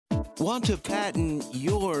Want to patent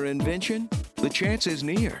your invention? The chance is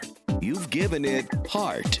near. You've given it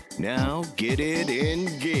heart. Now get it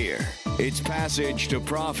in gear. It's Passage to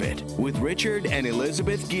Profit with Richard and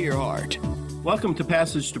Elizabeth Gearhart. Welcome to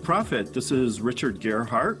Passage to Profit. This is Richard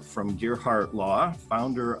Gearhart from Gearhart Law,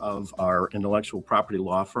 founder of our intellectual property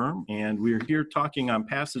law firm. And we're here talking on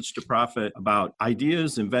Passage to Profit about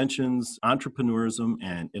ideas, inventions, entrepreneurism,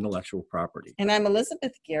 and intellectual property. And I'm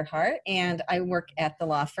Elizabeth Gearhart, and I work at the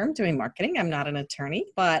law firm doing marketing. I'm not an attorney,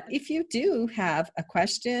 but if you do have a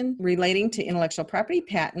question relating to intellectual property,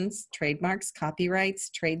 patents, trademarks,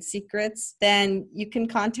 copyrights, trade secrets, then you can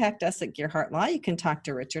contact us at Gearhart Law. You can talk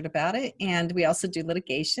to Richard about it. And we also do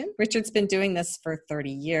litigation. Richard's been doing this for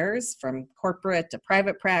 30 years, from corporate to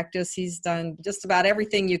private practice. He's done just about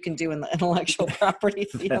everything you can do in the intellectual property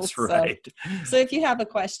field. That's right. So if you have a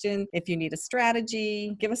question, if you need a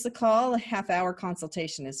strategy, give us a call. A half-hour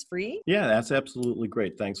consultation is free. Yeah, that's absolutely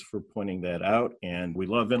great. Thanks for pointing that out. And we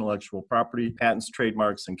love intellectual property, patents,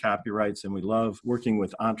 trademarks, and copyrights. And we love working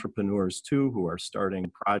with entrepreneurs too, who are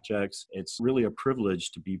starting projects. It's really a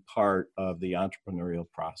privilege to be part of the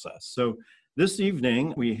entrepreneurial process. So this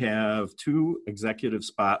evening, we have two executive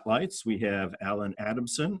spotlights. We have Alan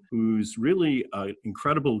Adamson, who's really an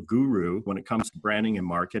incredible guru when it comes to branding and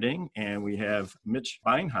marketing. And we have Mitch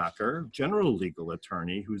Beinhacker, general legal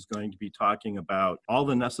attorney, who's going to be talking about all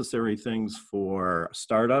the necessary things for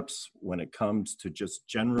startups when it comes to just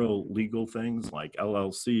general legal things like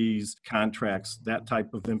LLCs, contracts, that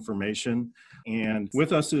type of information. And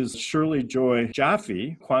with us is Shirley Joy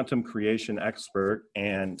Jaffe, quantum creation expert,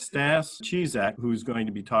 and Stas Chizak, who's going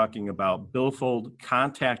to be talking about billfold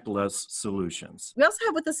contactless solutions. We also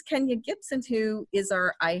have with us Kenya Gibson, who is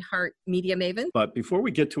our iHeart Media Maven. But before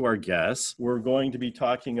we get to our guests, we're going to be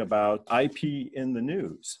talking about IP in the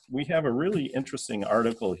news. We have a really interesting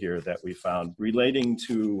article here that we found relating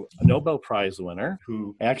to a Nobel Prize winner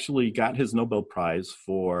who actually got his Nobel Prize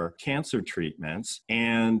for cancer treatments.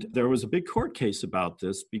 And there was a big court case about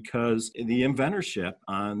this because the inventorship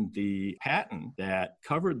on the patent that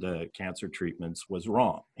covered the cancer treatments was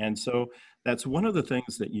wrong. And so that's one of the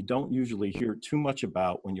things that you don't usually hear too much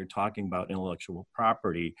about when you're talking about intellectual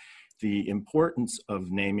property, the importance of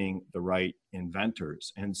naming the right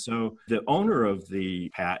inventors. And so the owner of the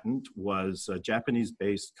patent was a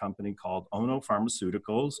Japanese-based company called Ono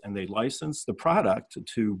Pharmaceuticals, and they licensed the product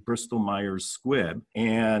to Bristol Myers Squibb.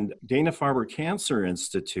 And Dana-Farber Cancer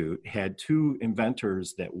Institute had two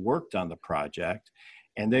inventors that worked on the project,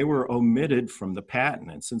 and they were omitted from the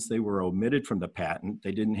patent. And since they were omitted from the patent,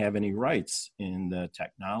 they didn't have any rights in the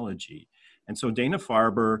technology. And so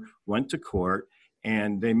Dana-Farber went to court,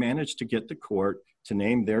 and they managed to get the court to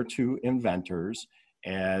name their two inventors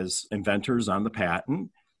as inventors on the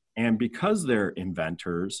patent. And because they're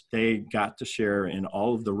inventors, they got to share in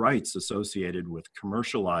all of the rights associated with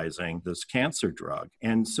commercializing this cancer drug.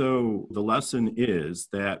 And so the lesson is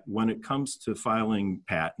that when it comes to filing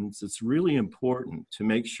patents, it's really important to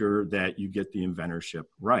make sure that you get the inventorship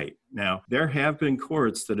right. Now, there have been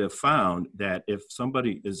courts that have found that if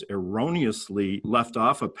somebody is erroneously left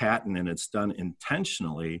off a patent and it's done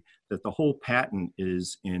intentionally, that the whole patent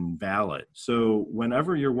is invalid. So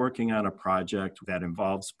whenever you're working on a project that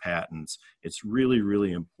involves patents, it's really,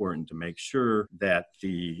 really important to make sure that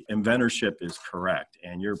the inventorship is correct,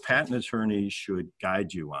 and your patent attorney should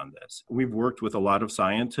guide you on this. We've worked with a lot of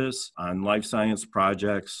scientists on life science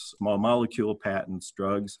projects, small molecule patents,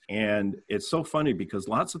 drugs, and it's so funny because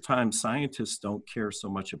lots of times scientists don't care so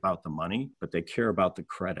much about the money, but they care about the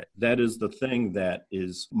credit. That is the thing that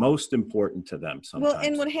is most important to them sometimes. Well,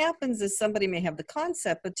 and what happens is somebody may have the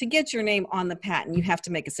concept, but to get your name on the patent, you have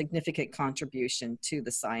to make a significant contribution to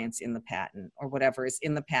the science in the patent or whatever is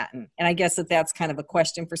in the patent. And I guess that's kind of a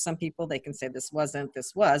question for some people. They can say this wasn't,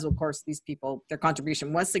 this was. Of course, these people, their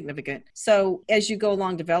contribution was significant. So as you go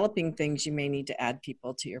along developing things, you may need to add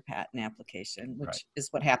people to your patent application, which is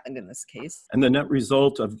what happened in this case. And the net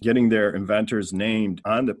result of getting their inventors named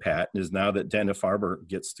on the patent is now that Dana-Farber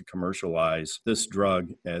gets to commercialize this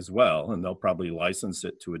drug as well, and they'll probably license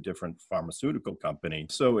it to a different pharmaceutical company.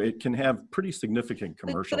 So it can have pretty significant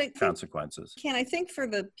commercial consequences. Ken, I think for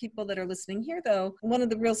the people that are listening here, though, one of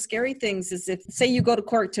the real scary things is if, say, you go to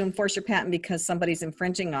court to enforce your patent because somebody's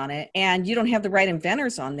infringing on it and you don't have the right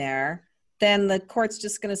inventors on there, then the court's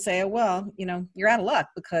just going to say, oh, well, you know, you're out of luck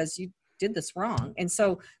because you did this wrong. And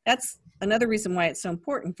so that's another reason why it's so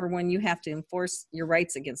important for when you have to enforce your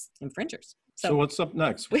rights against infringers. So what's up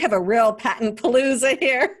next? We have a real patent palooza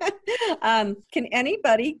here. Can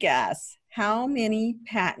anybody guess how many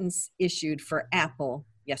patents issued for Apple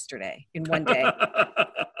yesterday in one day?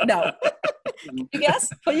 No. You guess?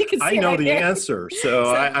 Well, you can I see know right the there. answer, so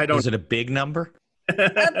So- I don't. Is it a big number?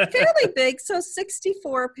 Fairly big. So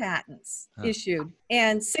 64 patents Huh. issued,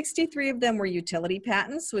 and 63 of them were utility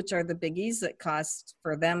patents, which are the biggies that cost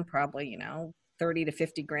for them probably, 30 to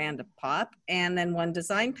 50 grand a pop. And then one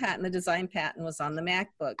design patent. The design patent was on the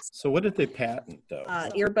MacBooks. So what did they patent, though?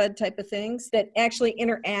 Earbud type of things that actually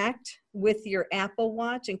interact with your Apple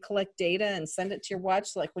Watch and collect data and send it to your watch.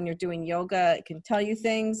 Like when you're doing yoga, it can tell you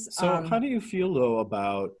things. So how do you feel, though,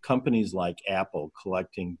 about companies like Apple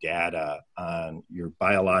collecting data on your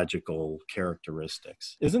biological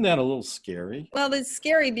characteristics? Isn't that a little scary? Well, it's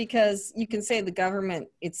scary because you can say the government,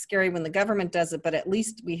 it's scary when the government does it, but at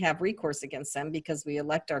least we have recourse against them because we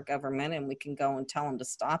elect our government and we can go and tell them to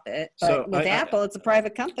stop it. But So with Apple, it's a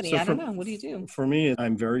private company. So I don't know. What do you do? For me,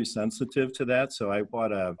 I'm very sensitive to that. So I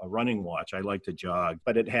bought a running watch. I like to jog,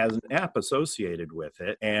 but it has an app associated with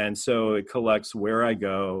it. And so it collects where I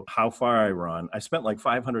go, how far I run. I spent like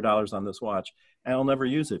 $500 on this watch. And I'll never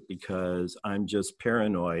use it because I'm just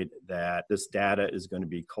paranoid that this data is going to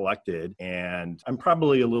be collected. And I'm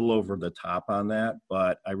probably a little over the top on that,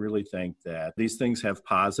 but I really think that these things have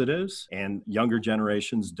positives and younger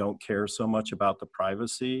generations don't care so much about the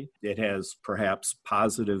privacy. It has perhaps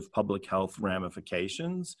positive public health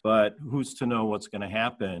ramifications, but who's to know what's going to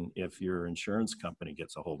happen if your insurance company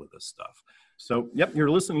gets a hold of this stuff? So,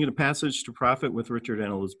 you're listening to Passage to Profit with Richard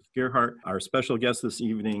and Elizabeth Gearhart. Our special guest this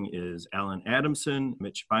evening is Alan Adamson,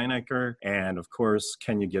 Mitch Beinecker, and of course,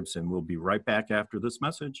 Kenya Gibson. We'll be right back after this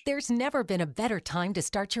message. There's never been a better time to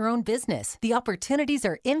start your own business. The opportunities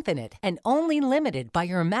are infinite and only limited by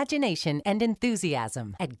your imagination and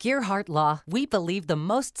enthusiasm. At Gearhart Law, we believe the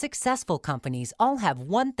most successful companies all have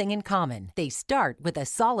one thing in common. They start with a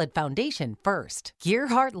solid foundation first.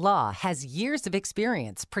 Gearhart Law has years of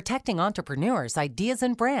experience protecting entrepreneurs, ideas,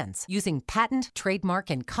 and brands using patent, trademark,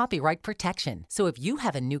 and copyright protection. So if you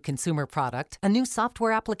have a new consumer product, a new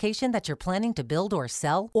software application that you're planning to build or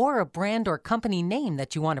sell, or a brand or company name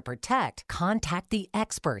that you want to protect, contact the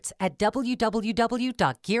experts at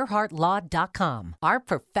www.gearhartlaw.com. Our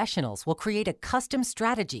professionals will create a custom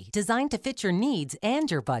strategy designed to fit your needs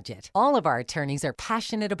and your budget. All of our attorneys are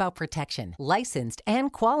passionate about protection, licensed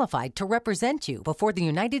and qualified to represent you before the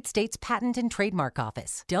United States Patent and Trademark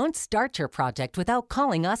Office. Don't start your project without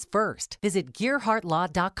calling us first. Visit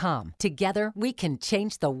GearhartLaw.com. Together, we can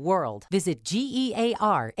change the world. Visit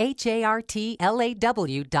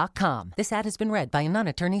GearhartLaw.com. This ad has been read by a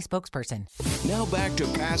non-attorney spokesperson. Now back to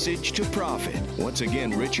Passage to Profit. Once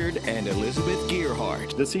again, Richard and Elizabeth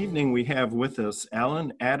Gearhart. This evening, we have with us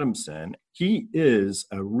Alan Adamson. He is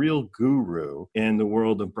a real guru in the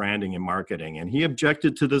world of branding and marketing, and he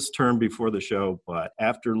objected to this term before the show, but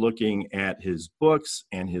after looking at his books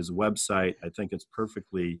and his website, I think it's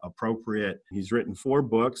perfectly appropriate. He's written 4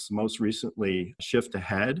 books, most recently Shift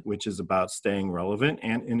Ahead, which is about staying relevant,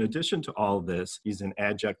 and in addition to all this, he's an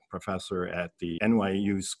adjunct professor at the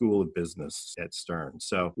NYU School of Business at Stern.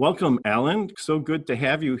 So welcome, Alan. So good to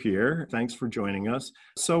have you here. Thanks for joining us.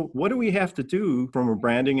 So what do we have to do from a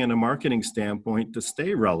branding and a marketing standpoint to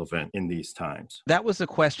stay relevant in these times? That was a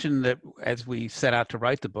question that, as we set out to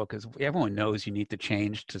write the book, is everyone knows you need to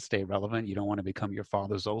change to stay relevant. You don't want to become your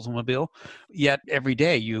father's Oldsmobile. Yet every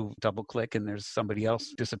day you double click and there's somebody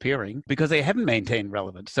else disappearing because they haven't maintained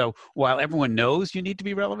relevance. So while everyone knows you need to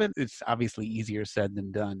be relevant, it's obviously easier said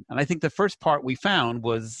than done. And I think the first part we found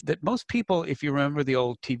was that most people, if you remember the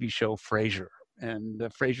old TV show Frasier, and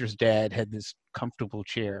Frasier's dad had this comfortable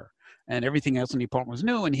chair, and everything else in the apartment was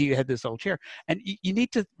new, and he had this old chair. And you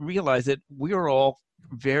need to realize that we are all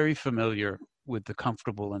very familiar with the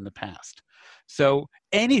comfortable in the past. So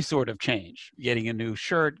any sort of change, getting a new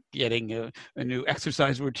shirt, getting a new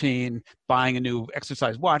exercise routine, buying a new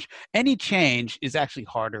exercise watch, any change is actually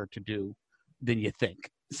harder to do than you think.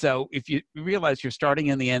 So if you realize you're starting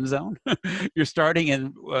in the end zone, you're starting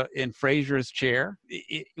in Frasier's chair,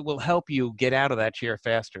 it will help you get out of that chair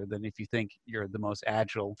faster than if you think you're the most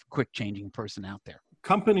agile, quick changing person out there.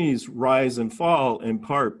 Companies rise and fall in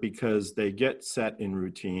part because they get set in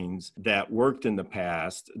routines that worked in the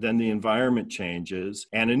past, then the environment changes,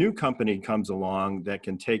 and a new company comes along that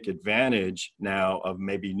can take advantage now of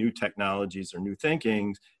maybe new technologies or new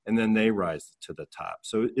thinkings, and then they rise to the top.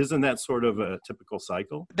 So isn't that sort of a typical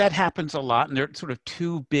cycle? That happens a lot, and there are sort of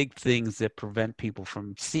 2 big things that prevent people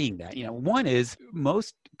from seeing that. One is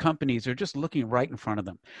most companies are just looking right in front of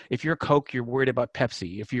them. If you're Coke, you're worried about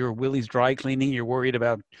Pepsi. If you're Willie's Dry Cleaning, you're worried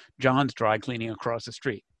about John's Dry Cleaning across the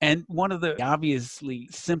street. And one of the obviously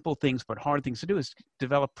simple things but hard things to do is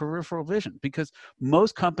develop peripheral vision, because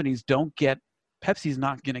most companies don't get Pepsi's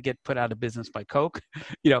not going to get put out of business by Coke.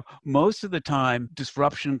 Most of the time,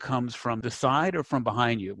 disruption comes from the side or from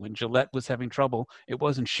behind you. When Gillette was having trouble, it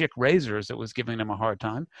wasn't Schick razors that was giving them a hard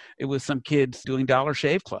time. It was some kids doing Dollar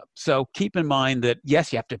Shave Club. So keep in mind that,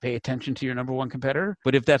 yes, you have to pay attention to your number one competitor,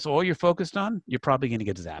 but if that's all you're focused on, you're probably going to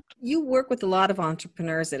get zapped. You work with a lot of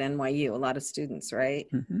entrepreneurs at NYU, a lot of students, right?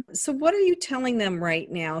 Mm-hmm. So what are you telling them right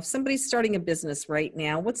now? If somebody's starting a business right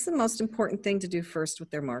now, what's the most important thing to do first with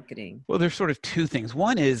their marketing? Well, there's sort of two things.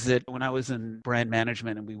 One is that when I was in brand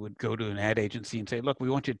management and we would go to an ad agency and say, look, we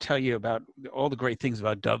want you to tell you about all the great things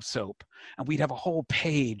about Dove soap. And we'd have a whole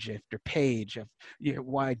page after page of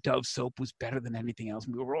why Dove soap was better than anything else.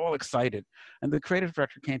 And we were all excited. And the creative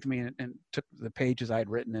director came to me and took the pages I had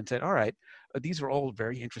written and said, all right, these are all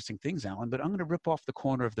very interesting things, Alan, but I'm going to rip off the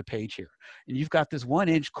corner of the page here. And you've got this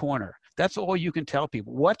 1-inch corner. That's all you can tell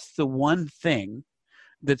people. What's the one thing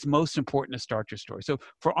that's most important to start your story? So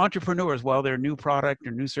for entrepreneurs, while their new product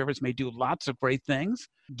or new service may do lots of great things,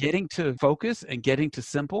 getting to focus and getting to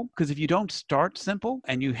simple, because if you don't start simple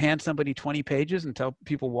and you hand somebody 20 pages and tell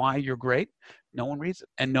people why you're great, no one reads it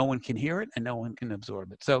and no one can hear it and no one can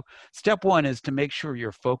absorb it. So step one is to make sure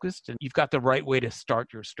you're focused and you've got the right way to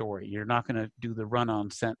start your story. You're not going to do the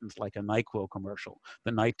run-on sentence like a NyQuil commercial,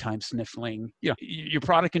 the nighttime sniffling. Your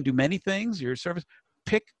product can do many things, your service.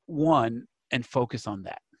 Pick one and focus on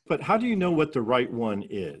that. But how do you know what the right one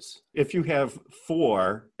is? If you have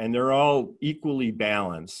 4 and they're all equally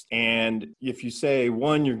balanced, and if you say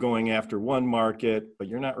one, you're going after one market, but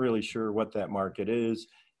you're not really sure what that market is.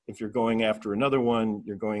 If you're going after another one,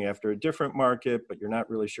 you're going after a different market, but you're not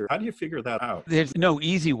really sure. How do you figure that out? There's no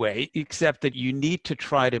easy way, except that you need to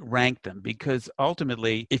try to rank them, because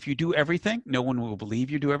ultimately, if you do everything, no one will believe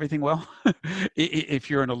you do everything well. If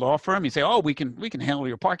you're in a law firm, you say, oh, we can handle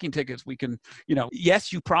your parking tickets. We can,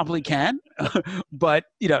 yes, you probably can. But,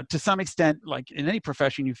 to some extent, like in any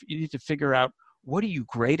profession, you need to figure out, what are you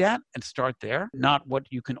great at and start there, not what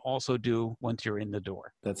you can also do once you're in the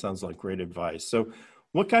door. That sounds like great advice. So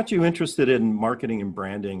what got you interested in marketing and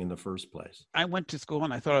branding in the first place? I went to school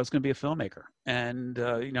and I thought I was going to be a filmmaker. And,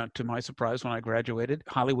 to my surprise, when I graduated,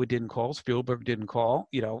 Hollywood didn't call, Spielberg didn't call,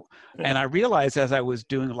 and I realized as I was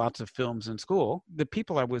doing lots of films in school, the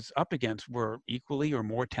people I was up against were equally or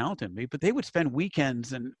more talented than me, but they would spend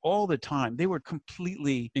weekends and all the time, they were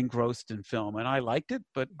completely engrossed in film. And I liked it,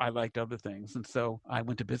 but I liked other things. And so I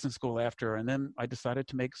went to business school after, and then I decided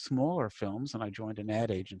to make smaller films and I joined an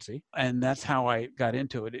ad agency. And that's how I got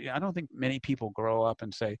into it. I don't think many people grow up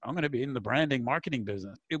and say, I'm going to be in the branding marketing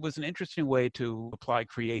business. It was an interesting way to apply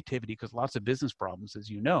creativity, because lots of business problems, as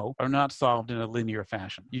you know, are not solved in a linear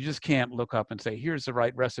fashion. You just can't look up and say, here's the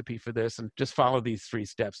right recipe for this and just follow these 3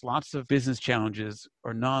 steps. Lots of business challenges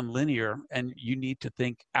are non-linear, and you need to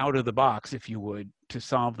think out of the box, if you would, to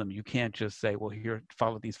solve them. You can't just say, well, here,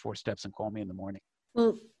 follow these 4 steps and call me in the morning.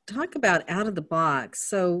 Well, talk about out of the box.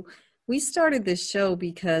 So we started this show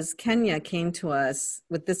because Kenya came to us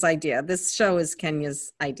with this idea. This show is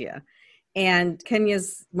Kenya's idea. And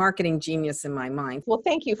Kenya's marketing genius in my mind. Well,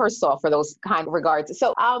 thank you, first of all, for those kind regards.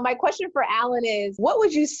 So my question for Alan is, what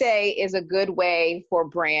would you say is a good way for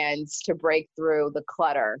brands to break through the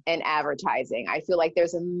clutter in advertising? I feel like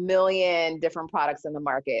there's a million different products in the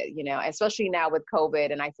market, especially now with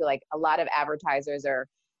COVID. And I feel like a lot of advertisers are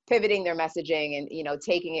pivoting their messaging and,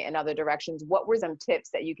 taking it in other directions. What were some tips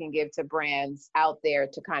that you can give to brands out there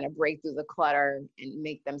to kind of break through the clutter and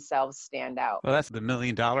make themselves stand out? Well, that's the $1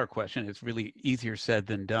 million question. It's really easier said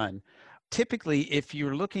than done. Typically, if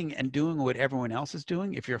you're looking and doing what everyone else is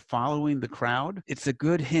doing, if you're following the crowd, it's a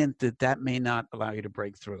good hint that may not allow you to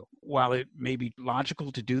break through, while it may be logical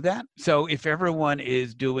to do that. So if everyone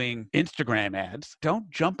is doing Instagram ads, don't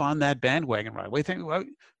jump on that bandwagon right away. Think, well,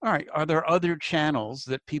 all right, are there other channels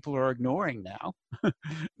that people are ignoring now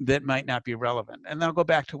that might not be relevant? And I'll go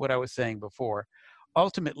back to what I was saying before.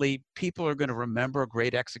 Ultimately, people are going to remember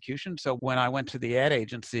great execution. So when I went to the ad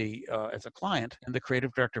agency as a client, and the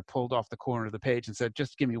creative director pulled off the corner of the page and said,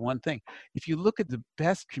 just give me one thing. If you look at the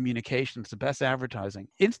best communications, the best advertising,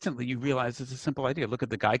 instantly you realize it's a simple idea. Look at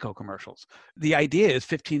the Geico commercials. The idea is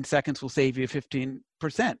 15 seconds will save you 15%.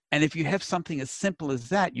 And if you have something as simple as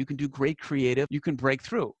that, you can do great creative, you can break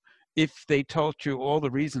through. If they told you all the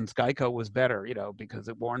reasons Geico was better, because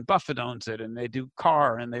Warren Buffett owns it and they do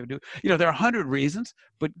car and they do, there are 100 reasons,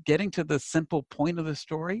 but getting to the simple point of the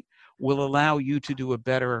story will allow you to do a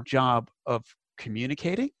better job of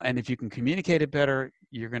communicating. And if you can communicate it better,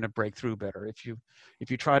 you're going to break through better. If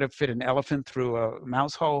you try to fit an elephant through a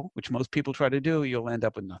mouse hole, which most people try to do, you'll end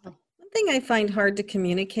up with nothing. One thing I find hard to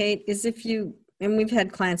communicate is and we've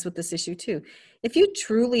had clients with this issue too, if you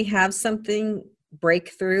truly have something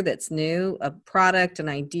breakthrough that's new, a product, an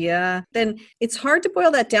idea, then it's hard to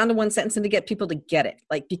boil that down to one sentence and to get people to get it,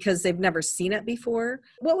 like because they've never seen it before.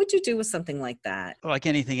 What would you do with something like that? Like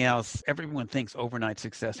anything else, everyone thinks overnight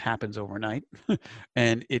success happens overnight,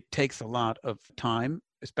 and it takes a lot of time.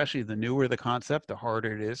 Especially the newer the concept, the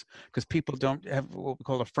harder it is, because people don't have what we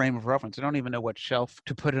call a frame of reference. They don't even know what shelf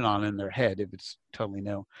to put it on in their head if it's totally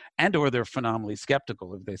new. And or they're phenomenally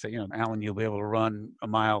skeptical if they say, Alan, you'll be able to run a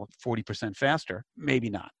mile 40% faster.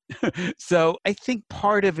 Maybe not. So I think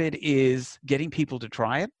part of it is getting people to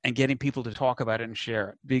try it and getting people to talk about it and share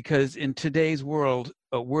it. Because in today's world,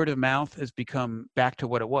 word of mouth has become back to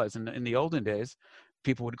what it was. In the olden days,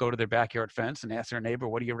 people would go to their backyard fence and ask their neighbor,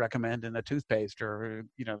 what do you recommend in a toothpaste or,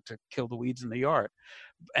 to kill the weeds in the yard?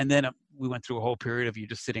 And then we went through a whole period of you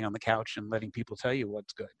just sitting on the couch and letting people tell you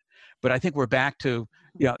what's good. But I think we're back to,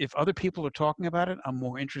 if other people are talking about it, I'm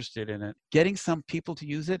more interested in it. Getting some people to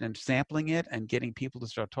use it and sampling it and getting people to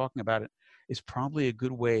start talking about it is probably a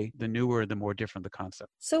good way, the newer, the more different the concept.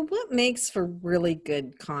 So what makes for really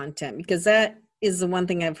good content? Because that is the one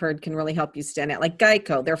thing I've heard can really help you stand out. Like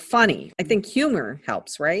Geico, they're funny. I think humor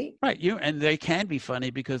helps, right? Right. And they can be funny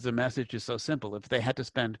because the message is so simple. If they had to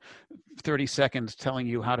spend 30 seconds telling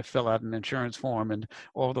you how to fill out an insurance form and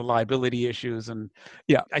all the liability issues. And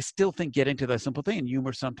I still think getting to that simple thing, and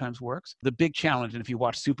humor sometimes works. The big challenge, and if you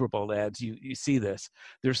watch Super Bowl ads, you see this,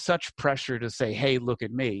 there's such pressure to say, hey, look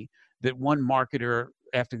at me, that one marketer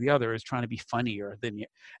after the other is trying to be funnier than you.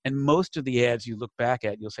 And most of the ads you look back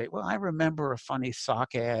at, you'll say, well, I remember a funny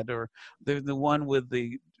sock ad or the one with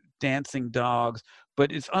the dancing dogs, but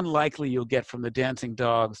it's unlikely you'll get from the dancing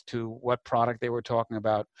dogs to what product they were talking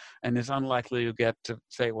about. And it's unlikely you'll get to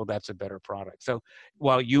say, well, that's a better product. So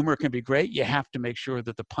while humor can be great, you have to make sure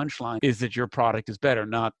that the punchline is that your product is better,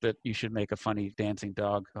 not that you should make a funny dancing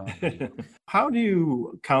dog. How do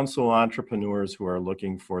you counsel entrepreneurs who are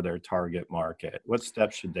looking for their target market? What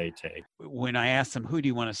steps should they take? When I ask them, who do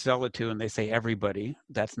you want to sell it to? And they say, everybody,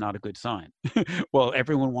 that's not a good sign. Well,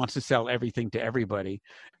 everyone wants to sell everything to everybody.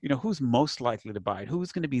 Who's most likely to buy it?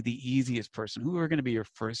 Who's going to be the easiest person? Who are going to be your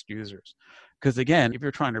first users? Because again, if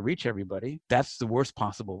you're trying to reach everybody, that's the worst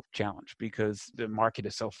possible challenge because the market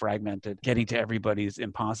is so fragmented. Getting to everybody is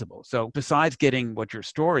impossible. So besides getting what your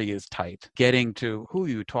story is tight, getting to who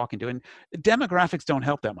you're talking to, and demographics don't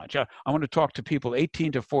help that much. I want to talk to people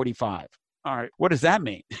 18 to 45. All right, what does that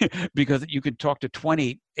mean? Because you could talk to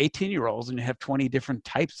 20 18-year-olds and you have 20 different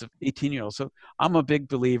types of 18-year-olds. So I'm a big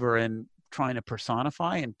believer in trying to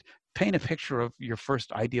personify and paint a picture of your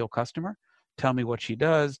first ideal customer. Tell me what she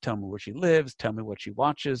does, tell me where she lives, tell me what she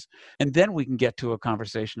watches. And then we can get to a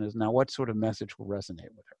conversation as now what sort of message will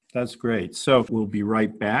resonate with her. That's great. So we'll be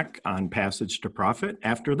right back on Passage to Profit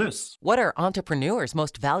after this. What are entrepreneurs'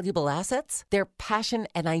 most valuable assets? Their passion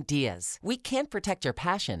and ideas. We can't protect your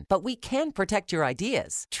passion, but we can protect your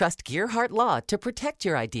ideas. Trust Gearhart Law to protect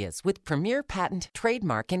your ideas with premier patent,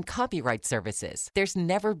 trademark, and copyright services. There's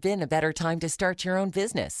never been a better time to start your own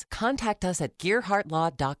business. Contact us at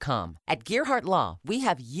GearhartLaw.com. At Gearhart Law, we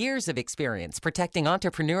have years of experience protecting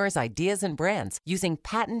entrepreneurs' ideas and brands using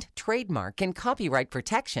patent, trademark, and copyright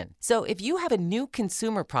protection. So if you have a new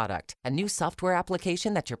consumer product, a new software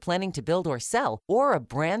application that you're planning to build or sell, or a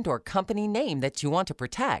brand or company name that you want to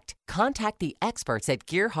protect, contact the experts at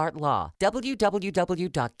Gearhart Law,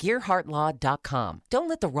 www.gearhartlaw.com. Don't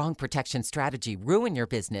let the wrong protection strategy ruin your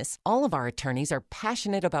business. All of our attorneys are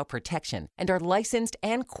passionate about protection and are licensed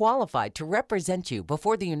and qualified to represent you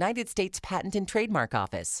before the United States Patent and Trademark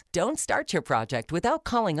Office. Don't start your project without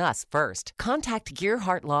calling us first. Contact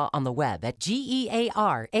Gearhart Law on the web at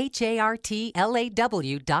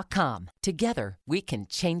GearhartLaw.com. Together, we can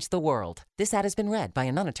change the world. This ad has been read by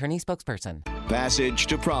a non-attorney spokesperson. Passage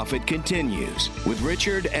to Profit continues with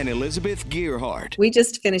Richard and Elizabeth Gearhart. We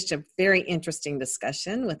just finished a very interesting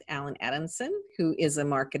discussion with Alan Adamson, who is a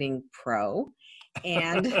marketing pro.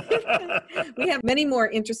 And we have many more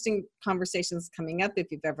interesting conversations coming up. If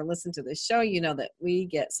you've ever listened to this show, you know that we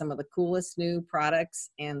get some of the coolest new products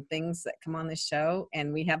and things that come on this show,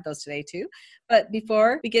 and we have those today too. But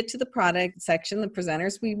before we get to the product section, the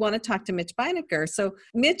presenters, we want to talk to Mitch Beinecker. So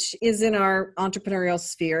Mitch is in our entrepreneurial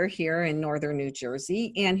sphere here in Northern New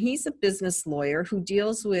Jersey, and he's a business lawyer who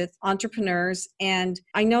deals with entrepreneurs. And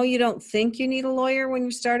I know you don't think you need a lawyer when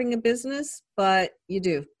you're starting a business, but you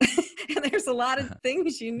do. And there's a lot of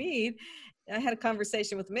things you need. I had a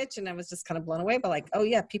conversation with Mitch and I was just kind of blown away by like, oh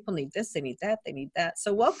yeah, people need this, they need that, they need that.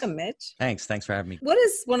 So welcome, Mitch. Thanks for having me. What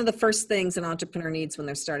is one of the first things an entrepreneur needs when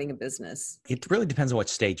they're starting a business? It really depends on what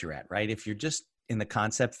stage you're at, right? If you're just in the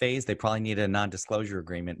concept phase, they probably need a non-disclosure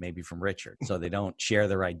agreement, maybe from Richard, so they don't share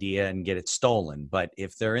their idea and get it stolen. But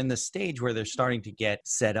if they're in the stage where they're starting to get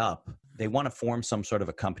set up, they want to form some sort of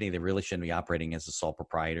a company. They really shouldn't be operating as a sole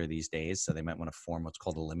proprietor these days. So they might want to form what's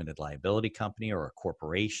called a limited liability company or a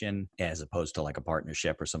corporation, as opposed to like a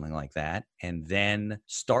partnership or something like that. And then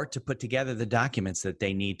start to put together the documents that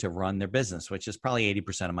they need to run their business, which is probably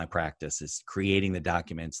 80% of my practice, is creating the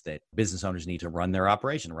documents that business owners need to run their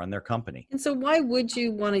operation, run their company. And so why would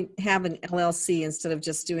you want to have an LLC instead of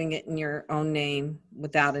just doing it in your own name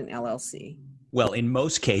without an LLC? Well, in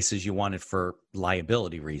most cases, you want it for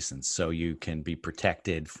liability reasons. So you can be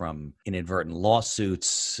protected from inadvertent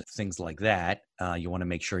lawsuits, things like that. You want to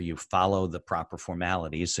make sure you follow the proper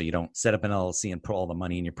formalities so you don't set up an LLC and put all the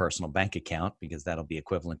money in your personal bank account, because that'll be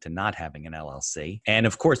equivalent to not having an LLC. And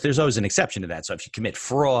of course, there's always an exception to that. So if you commit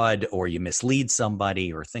fraud or you mislead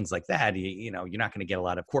somebody or things like that, you're not going to get a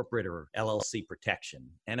lot of corporate or LLC protection.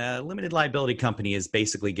 And a limited liability company is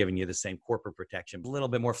basically giving you the same corporate protection, a little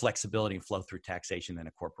bit more flexibility and flow through taxation than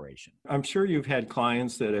a corporation. I'm sure you've had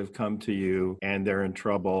clients that have come to you and they're in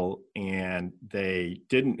trouble and they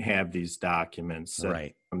didn't have these documents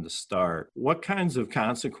right from the start. What kinds of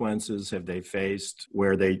consequences have they faced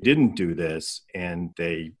where they didn't do this and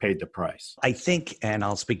they paid the price? I think, and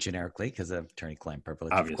I'll speak generically because of attorney-client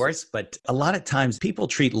privilege, Obviously. Of course, but a lot of times people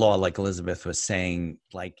treat law, like Elizabeth was saying,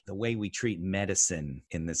 like the way we treat medicine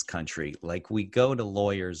in this country. Like we go to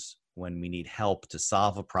lawyers when we need help to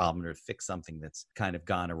solve a problem or fix something that's kind of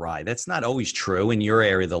gone awry. That's not always true. In your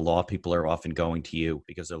area of the law, people are often going to you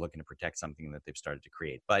because they're looking to protect something that they've started to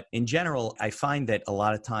create. But in general, I find that a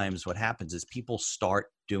lot of times what happens is people start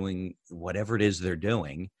doing whatever it is they're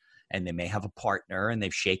doing, and they may have a partner and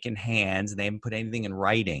they've shaken hands and they haven't put anything in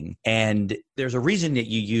writing. And there's a reason that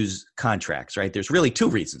you use contracts, right? There's really two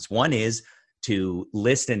reasons. One is to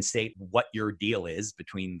list and state what your deal is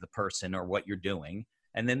between the person or what you're doing.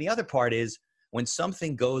 And then the other part is when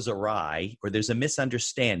something goes awry or there's a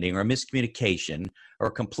misunderstanding or a miscommunication or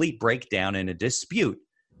a complete breakdown in a dispute,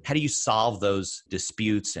 how do you solve those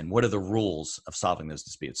disputes and what are the rules of solving those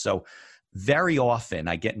disputes? So very often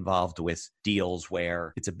I get involved with deals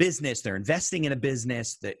where it's a business, they're investing in a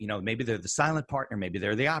business that, maybe they're the silent partner, maybe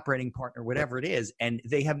they're the operating partner, whatever it is. And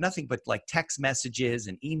they have nothing but like text messages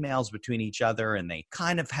and emails between each other. And they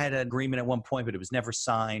kind of had an agreement at one point, but it was never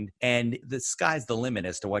signed. And the sky's the limit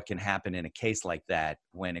as to what can happen in a case like that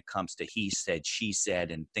when it comes to he said, she said,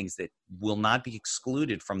 and things that will not be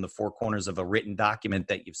excluded from the four corners of a written document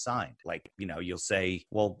that you've signed. Like, you'll say,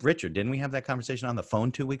 well, Richard, didn't we have that conversation on the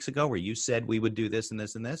phone 2 weeks ago where you said we would do this and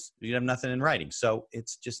this and this? You have nothing in writing. So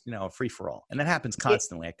it's just, a free for all. And that happens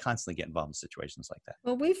constantly. I constantly get involved in situations like that.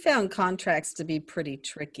 Well, we found contracts to be pretty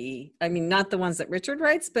tricky. I mean, not the ones that Richard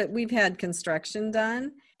writes, but we've had construction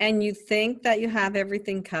done. And you think that you have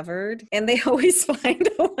everything covered, and they always find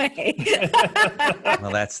a way.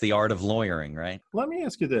 Well, that's the art of lawyering, right? Let me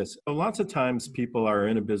ask you this. Lots of times people are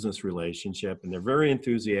in a business relationship and they're very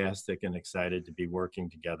enthusiastic and excited to be working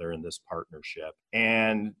together in this partnership.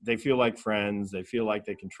 And they feel like friends. They feel like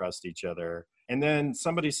they can trust each other. And then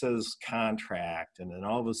somebody says contract, and then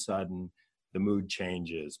all of a sudden, the mood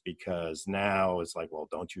changes because now it's like, well,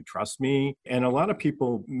 don't you trust me? And a lot of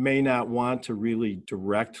people may not want to really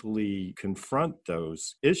directly confront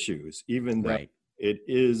those issues, even though it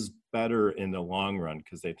is better in the long run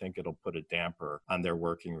because they think it'll put a damper on their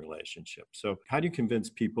working relationship. So how do you convince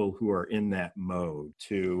people who are in that mode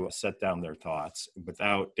to set down their thoughts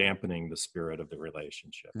without dampening the spirit of the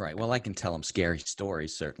relationship? Right. Well, I can tell them scary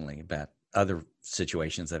stories, certainly, about other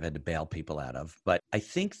situations I've had to bail people out of. But I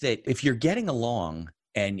think that if you're getting along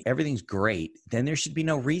and everything's great, then there should be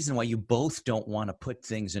no reason why you both don't want to put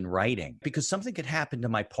things in writing, because something could happen to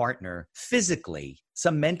my partner physically,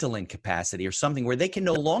 some mental incapacity or something where they can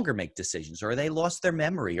no longer make decisions, or they lost their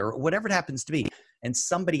memory, or whatever it happens to be. And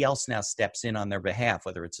somebody else now steps in on their behalf,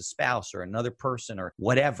 whether it's a spouse or another person or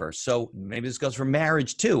whatever. So maybe this goes for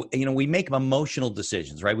marriage too. We make emotional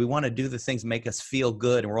decisions, right? We want to do the things that make us feel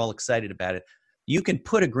good and we're all excited about it. You can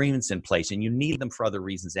put agreements in place, and you need them for other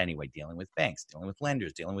reasons anyway, dealing with banks, dealing with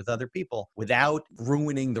lenders, dealing with other people, without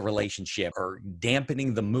ruining the relationship or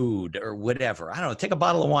dampening the mood or whatever. I don't know, take a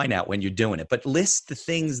bottle of wine out when you're doing it, but list the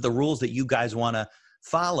things, the rules that you guys want to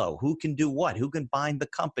follow. Who can do what? Who can bind the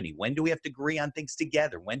company? When do we have to agree on things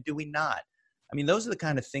together? When do we not? I mean, those are the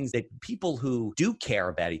kind of things that people who do care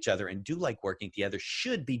about each other and do like working together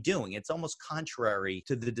should be doing. It's almost contrary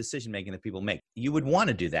to the decision making that people make. You would want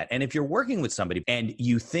to do that. And if you're working with somebody and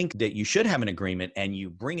you think that you should have an agreement and you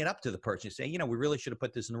bring it up to the person, you say, you know, we really should have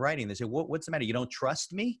put this in writing. They say, what's the matter? You don't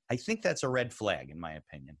trust me? I think that's a red flag, in my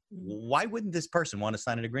opinion. Why wouldn't this person want to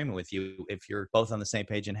sign an agreement with you if you're both on the same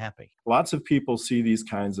page and happy? Lots of people see these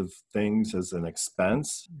kinds of things as an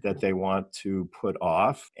expense that they want to put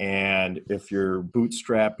off. And if you're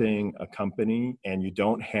bootstrapping a company and you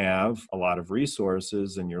don't have a lot of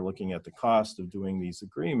resources and you're looking at the cost of doing these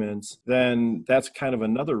agreements, then that's kind of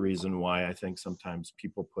another reason why I think sometimes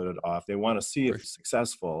people put it off. They want to see it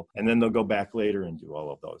successful, and then they'll go back later and do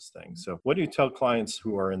all of those things. So what do you tell clients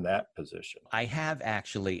who are in that position? I have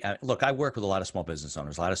actually, look, I work with a lot of small business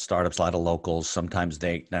owners, a lot of startups, a lot of locals. Sometimes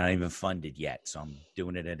they're not even funded yet. So I'm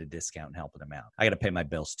doing it at a discount and helping them out. I got to pay my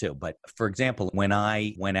bills too. But for example, when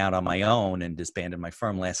I went out on my own and disbanded my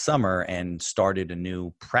firm last summer and started a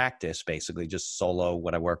new practice, basically just solo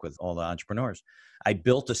what I work with all the entrepreneurs, I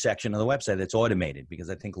built a section of the website that's automated because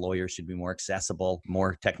I think lawyers should be more accessible,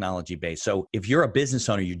 more technology based. So if you're a business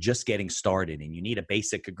owner, you're just getting started and you need a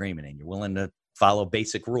basic agreement and you're willing to follow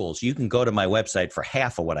basic rules, you can go to my website for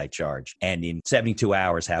half of what I charge and in 72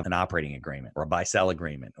 hours have an operating agreement or a buy-sell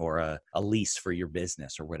agreement or a lease for your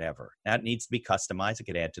business or whatever. Now it needs to be customized. It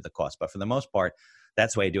could add to the cost, but for the most part,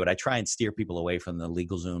 that's the way I do it. I try and steer people away from the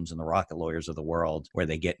LegalZooms and the Rocket Lawyers of the world where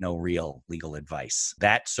they get no real legal advice.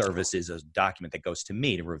 That service is a document that goes to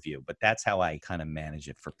me to review, but that's how I kind of manage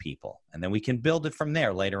it for people. And then we can build it from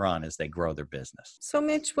there later on as they grow their business. So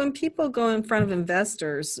Mitch, when people go in front of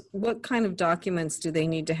investors, what kind of documents do they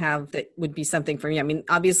need to have that would be something for you? I mean,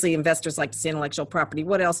 obviously investors like to see intellectual property.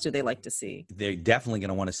 What else do they like to see? They're definitely going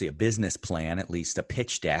to want to see a business plan, at least a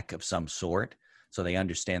pitch deck of some sort, so they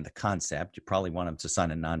understand the concept. You probably want them to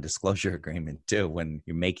sign a non-disclosure agreement too when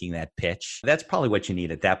you're making that pitch. That's probably what you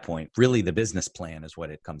need at that point. Really, the business plan is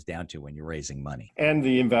what it comes down to when you're raising money. And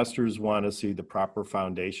the investors want to see the proper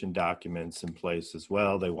foundation documents in place as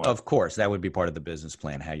well. They want, of course, that would be part of the business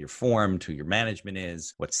plan, how you're formed, who your management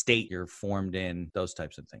is, what state you're formed in, those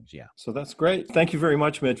types of things. Yeah. So that's great. Thank you very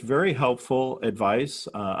much, Mitch. Very helpful advice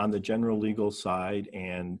on the general legal side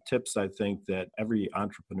and tips I think that every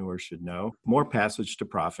entrepreneur should know. More passage to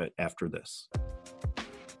profit after this.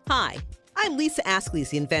 Hi, I'm Lisa Askley,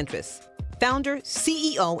 the inventress, founder,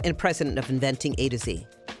 CEO, and president of Inventing A to Z.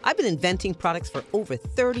 I've been inventing products for over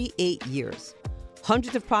 38 years.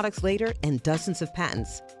 Hundreds of products later and dozens of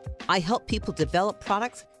patents. I help people develop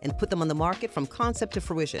products and put them on the market from concept to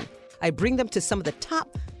fruition. I bring them to some of the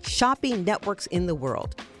top shopping networks in the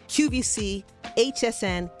world: QVC,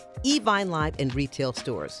 HSN, eVine Live, and retail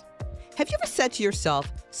stores. Have you ever said to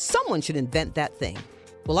yourself, someone should invent that thing?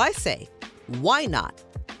 Well, I say, why not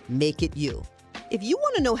make it you? If you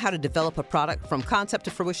want to know how to develop a product from concept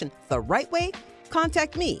to fruition the right way,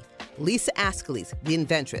 contact me, Lisa Askley, the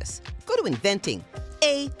inventress. Go to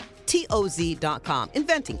inventingatoz.com,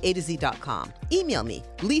 inventingatoz.com. Email me,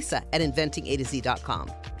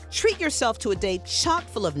 lisa@inventingatoz.com. Treat yourself to a day chock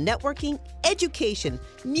full of networking, education,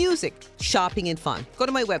 music, shopping, and fun. Go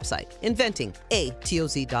to my website,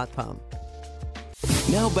 inventingatoz.com.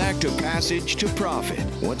 Now back to Passage to Profit.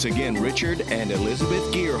 Once again, Richard and Elizabeth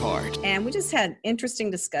Gearhart. And we just had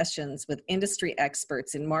interesting discussions with industry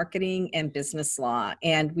experts in marketing and business law.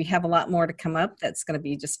 And we have a lot more to come up that's going to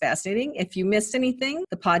be just fascinating. If you missed anything,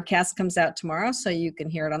 the podcast comes out tomorrow, so you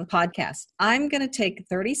can hear it on the podcast. I'm going to take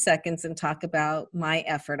 30 seconds and talk about my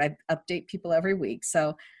effort. I update people every week.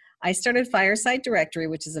 So I started Fireside Directory,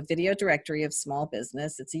 which is a video directory of small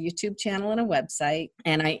business. It's a YouTube channel and a website.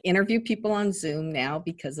 And I interview people on Zoom now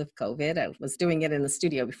because of COVID. I was doing it in the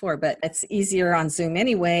studio before, but it's easier on Zoom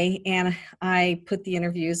anyway. And I put the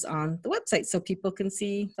interviews on the website so people can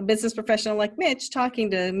see a business professional like Mitch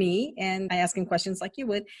talking to me, and I ask him questions like you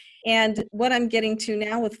would. And what I'm getting to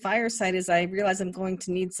now with Fireside is I realize I'm going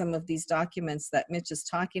to need some of these documents that Mitch is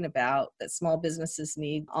talking about that small businesses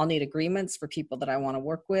need. I'll need agreements for people that I want to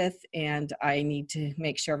work with, and I need to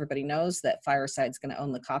make sure everybody knows that Fireside's going to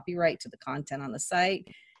own the copyright to the content on the site,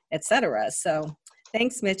 etc. So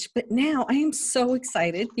thanks, Mitch. But now I am so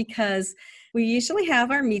excited because we usually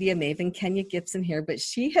have our media maven, Kenya Gibson, here, but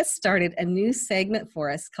she has started a new segment for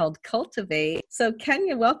us called Cultivate. So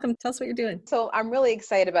Kenya, welcome. Tell us what you're doing. So I'm really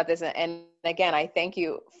excited about this. And again, I thank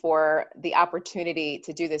you for the opportunity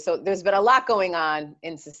to do this. So there's been a lot going on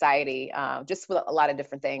in society, just with a lot of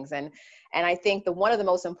different things. And I think one of the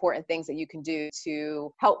most important things that you can do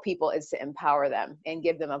to help people is to empower them and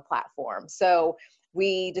give them a platform. So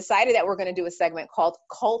we decided that we're going to do a segment called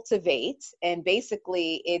Cultivate. And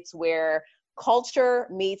basically it's where culture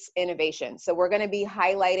meets innovation. So we're going to be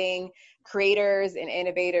highlighting creators and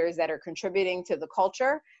innovators that are contributing to the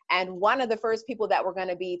culture. And one of the first people that we're going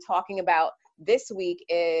to be talking about this week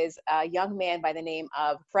is a young man by the name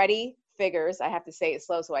of Freddie Figures. I have to say it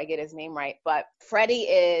slow so I get his name right. But Freddie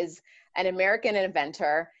is an American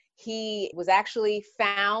inventor. He was actually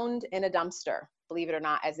found in a dumpster, believe it or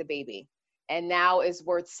not, as a baby, and now is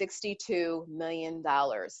worth $62 million.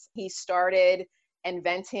 He started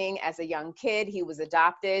inventing as a young kid. He was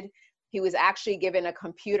adopted. He was actually given a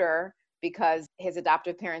computer because his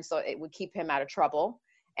adoptive parents thought it would keep him out of trouble.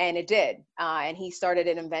 And it did. And he started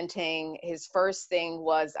inventing. His first thing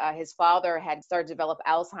was his father had started to develop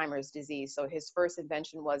Alzheimer's disease. So his first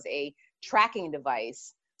invention was a tracking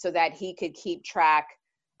device so that he could keep track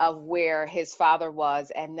of where his father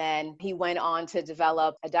was. And then he went on to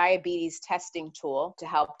develop a diabetes testing tool to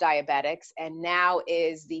help diabetics, and now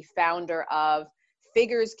is the founder of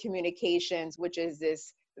Figures Communications, which is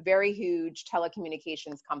this very huge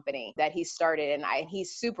telecommunications company that he started. And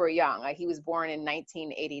he's super young. He was born in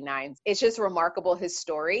 1989. It's just remarkable, his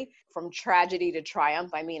story from tragedy to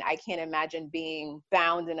triumph. I mean, I can't imagine being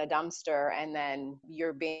found in a dumpster and then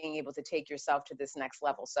you're being able to take yourself to this next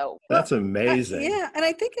level. So that's amazing. Yeah. And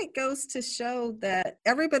I think it goes to show that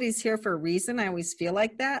everybody's here for a reason. I always feel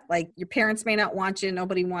like that. Like your parents may not want you,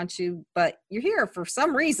 nobody wants you, but you're here for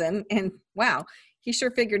some reason. And wow, he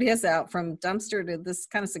sure figured his out from dumpster to this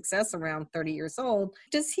kind of success around 30 years old.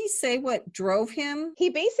 Does he say what drove him?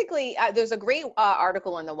 He basically, there's a great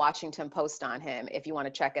article in the Washington Post on him, if you want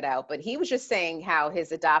to check it out. But he was just saying how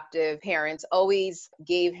his adoptive parents always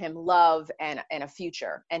gave him love and a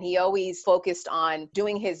future. And he always focused on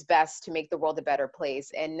doing his best to make the world a better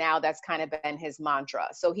place. And now that's kind of been his mantra.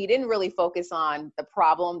 So he didn't really focus on the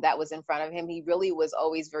problem that was in front of him. He really was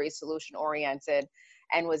always very solution oriented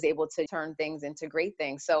and was able to turn things into great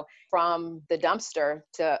things. So from the dumpster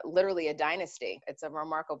to literally a dynasty, it's a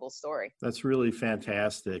remarkable story. That's really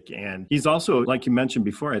fantastic. And he's also, like you mentioned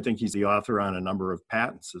before, I think he's the author on a number of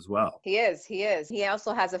patents as well. He is. He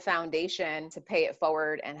also has a foundation to pay it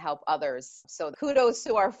forward and help others. So kudos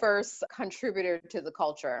to our first contributor to the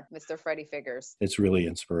culture, Mr. Freddie Figures. It's really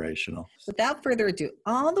inspirational. Without further ado,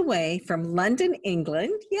 all the way from London,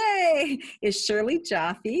 England, yay, is Shirley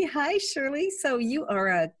Jaffe. Hi, Shirley. So you are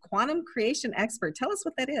a quantum creation expert. Tell us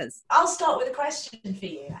what that is. I'll start with a question for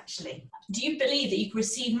you, actually. Do you believe that you can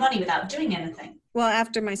receive money without doing anything? Well,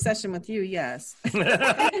 after my session with you, yes. So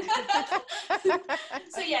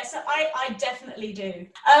yes, I definitely do.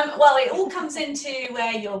 Well, it all comes into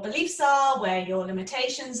where your beliefs are, where your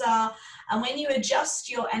limitations are. And when you adjust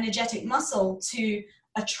your energetic muscle to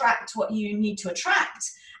attract what you need to attract,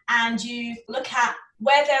 and you look at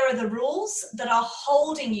where there are the rules that are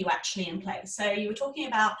holding you actually in place. So you were talking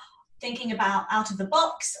about thinking about out of the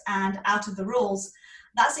box and out of the rules.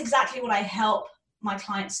 That's exactly what I help my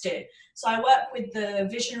clients do. So I work with the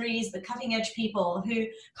visionaries, the cutting edge people who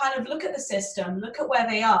kind of look at the system, look at where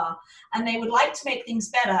they are, and they would like to make things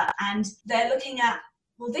better. And they're looking at,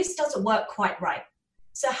 well, this doesn't work quite right.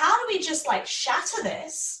 So how do we just like shatter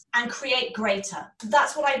this and create greater?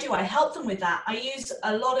 That's what I do. I help them with that. I use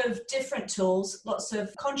a lot of different tools, lots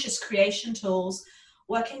of conscious creation tools,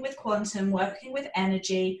 working with quantum, working with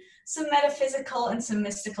energy, some metaphysical and some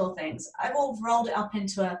mystical things. I've all rolled it up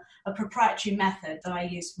into a proprietary method that I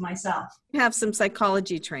use for myself. You have some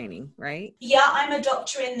psychology training, right? Yeah, I'm a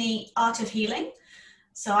doctor in the art of healing.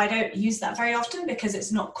 So I don't use that very often because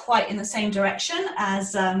it's not quite in the same direction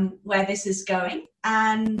as where this is going.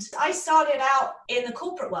 And I started out in the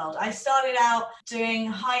corporate world. I started out doing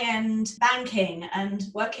high-end banking and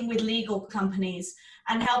working with legal companies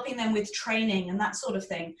and helping them with training and that sort of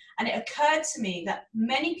thing. And it occurred to me that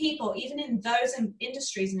many people, even in those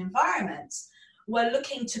industries and environments, were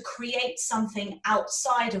looking to create something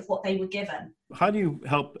outside of what they were given. How do you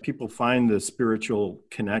help people find the spiritual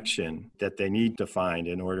connection that they need to find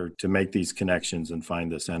in order to make these connections and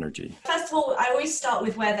find this energy? First of all, I always start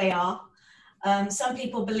with where they are. Some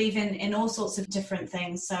people believe in all sorts of different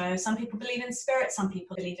things. So some people believe in spirit, some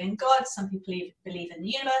people believe in God, some people believe in the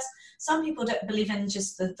universe, some people don't believe in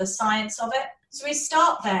just the science of it. So we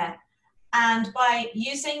start there. And by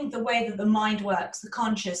using the way that the mind works, the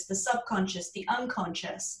conscious, the subconscious, the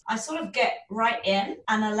unconscious, I sort of get right in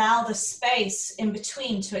and allow the space in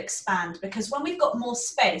between to expand. Because when we've got more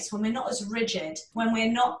space, when we're not as rigid, when we're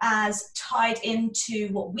not as tied into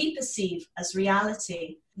what we perceive as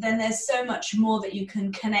reality, then there's so much more that you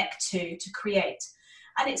can connect to create.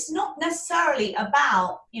 And it's not necessarily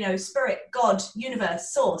about, spirit, God,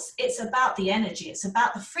 universe, source. It's about the energy. It's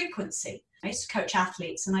about the frequency. I used to coach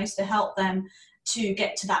athletes and I used to help them to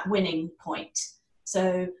get to that winning point.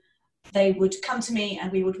 So They would come to me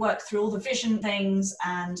and we would work through all the vision things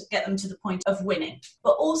and get them to the point of winning,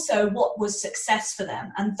 but also what was success for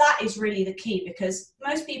them. And that is really the key, because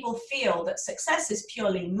most people feel that success is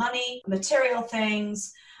purely money, material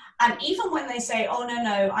things. And even when they say, oh,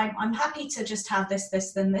 no, I'm happy to just have this,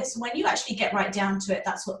 then this, when you actually get right down to it,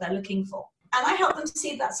 that's what they're looking for. And I help them to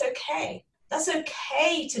see that's okay. That's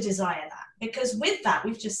okay to desire that, because with that,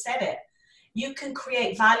 we've just said it, you can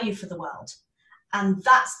create value for the world. And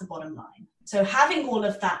that's the bottom line. So having all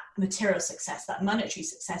of that material success, that monetary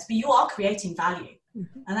success, but you are creating value.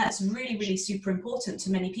 Mm-hmm. And that's really, really super important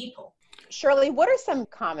to many people. Shirley, what are some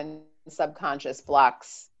common subconscious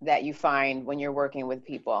blocks that you find when you're working with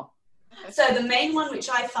people? So the main one, which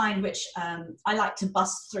I find, which I like to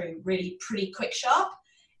bust through really pretty quick sharp,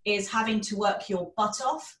 is having to work your butt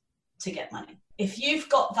off to get money. If you've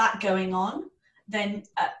got that going on, then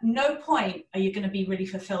at no point are you going to be really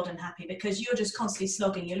fulfilled and happy, because you're just constantly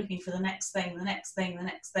slogging. You're looking for the next thing, the next thing, the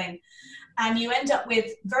next thing. And you end up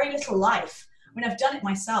with very little life. I mean, I've done it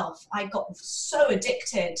myself. I got so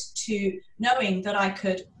addicted to knowing that I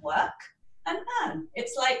could work and earn.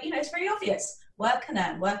 It's like, it's very obvious. Work and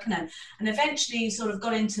earn, work and earn. And eventually sort of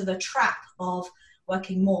got into the trap of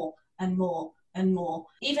working more and more and more,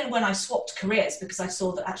 even when I swapped careers, because I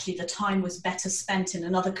saw that actually the time was better spent in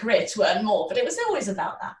another career to earn more, but it was always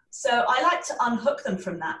about that. So I like to unhook them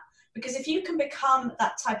from that, because if you can become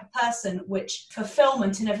that type of person which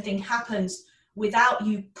fulfillment and everything happens without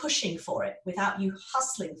you pushing for it, without you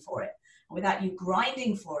hustling for it, without you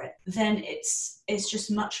grinding for it, then it's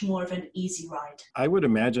just much more of an easy ride. I would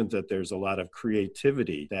imagine that there's a lot of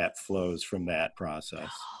creativity that flows from that process.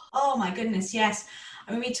 Oh my goodness, yes.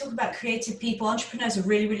 I mean, we talk about creative people. Entrepreneurs are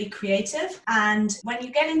really, really creative. And when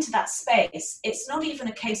you get into that space, it's not even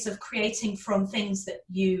a case of creating from things that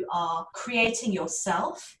you are creating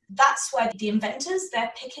yourself. That's where the inventors,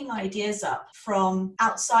 they're picking ideas up from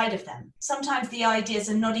outside of them. Sometimes the ideas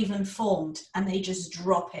are not even formed and they just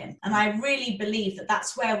drop in. And I really believe that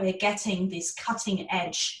that's where we're getting these cutting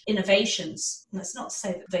edge innovations. And that's not to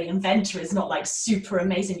say that the inventor is not like super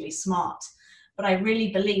amazingly smart, but I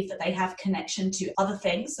really believe that they have connection to other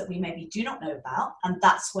things that we maybe do not know about. And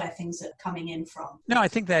that's where things are coming in from. No, I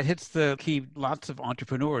think that hits the key. Lots of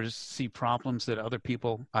entrepreneurs see problems that other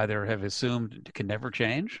people either have assumed can never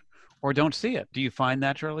change or don't see it. Do you find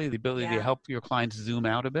that, Shirley, the ability to help your clients zoom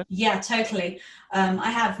out a bit? Yeah, totally. I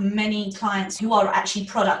have many clients who are actually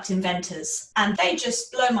product inventors, and they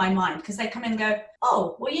just blow my mind, because they come in and go,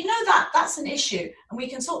 oh, well, that's an issue and we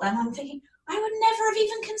can sort that. And I'm thinking, I would never have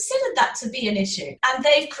even considered that to be an issue. And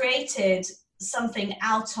they've created something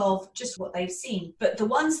out of just what they've seen. But the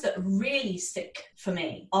ones that really stick for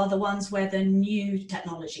me are the ones where the new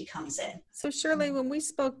technology comes in. So Shirley, when we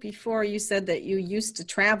spoke before, you said that you used to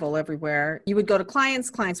travel everywhere. You would go to clients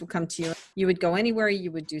would come to you. You would go anywhere, you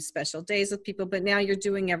would do special days with people, but now you're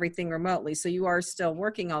doing everything remotely. So you are still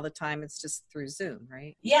working all the time. It's just through Zoom,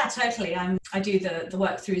 right? Yeah, totally. I do the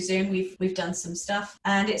work through Zoom. We've done some stuff.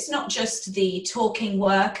 And it's not just the talking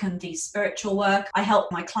work and the spiritual work. I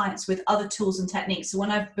help my clients with other tools and techniques. So when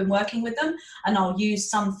I've been working with them and I'll use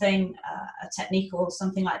something, a technique or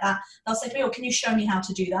something like that, they'll say to me, oh, can you show me how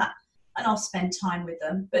to do that? And I'll spend time with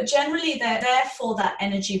them. But generally they're there for that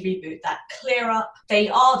energy reboot, that clear up. They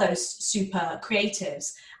are those super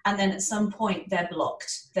creatives. And then at some point they're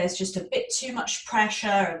blocked. There's just a bit too much pressure,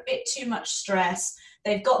 a bit too much stress.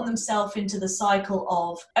 They've gotten themselves into the cycle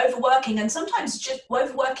of overworking, and sometimes just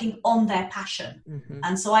overworking on their passion. Mm-hmm.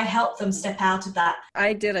 And so I help them step out of that.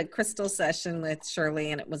 I did a crystal session with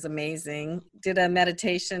Shirley and it was amazing. Did a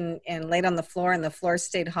meditation and laid on the floor, and the floor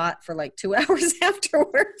stayed hot for like 2 hours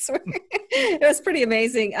afterwards. It was pretty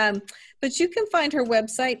amazing. But you can find her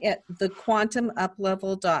website at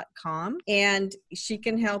thequantumuplevel.com, and she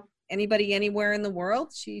can help anybody anywhere in the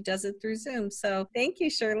world. She does it through Zoom. So thank you,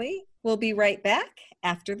 Shirley. We'll be right back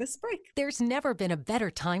after this break. There's never been a better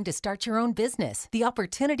time to start your own business. The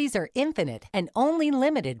opportunities are infinite and only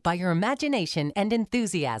limited by your imagination and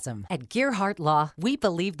enthusiasm. At Gearhart Law, we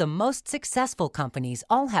believe the most successful companies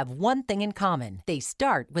all have one thing in common. They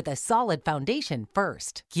start with a solid foundation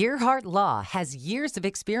first. Gearhart Law has years of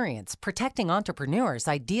experience protecting entrepreneurs'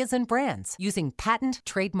 ideas and brands using patent,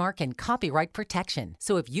 trademark, and copyright protection.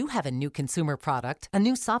 So if you have a new consumer product, a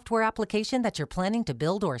new software application that you're planning to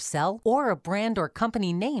build or sell, sell, or a brand or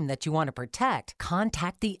company name that you want to protect,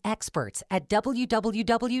 contact the experts at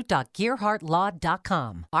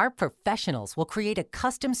www.gearhartlaw.com. Our professionals will create a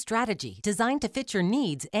custom strategy designed to fit your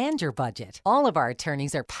needs and your budget. All of our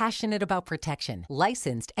attorneys are passionate about protection,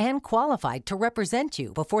 licensed and qualified to represent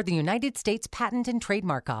you before the United States Patent and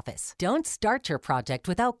Trademark Office. Don't start your project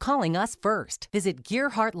without calling us first. Visit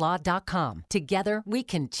GearhartLaw.com. Together, we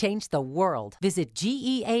can change the world. Visit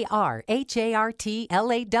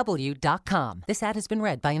GearHartLaw.com. This ad has been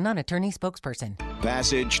read by a non-attorney spokesperson.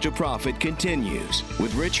 Passage to Profit continues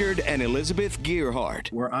with Richard and Elizabeth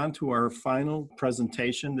Gearhart. We're on to our final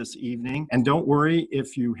presentation this evening. And don't worry,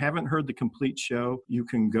 if you haven't heard the complete show, you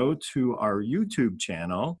can go to our YouTube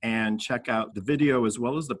channel and check out the video as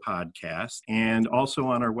well as the podcast, and also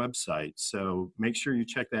on our website. So make sure you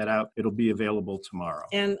check that out. It'll be available tomorrow.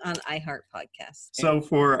 And on iHeart Podcast. So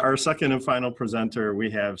for our second and final presenter,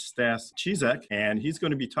 we have Stas Cizek, and he's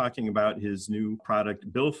going to be talking about his new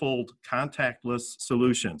product, Billfold Contactless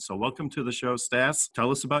Solution. So welcome to the show, Stas.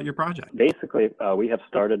 Tell us about your project. Basically, we have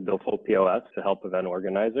started Billfold POS to help event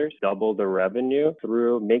organizers double their revenue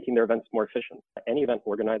through making their events more efficient. Any event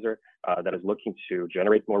organizer that is looking to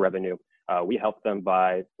generate more revenue, we help them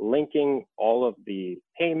by linking all of the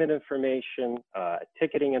payment information,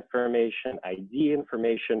 ticketing information, ID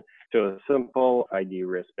information to a simple ID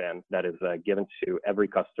wristband that is given to every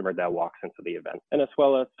customer that walks into the event. And as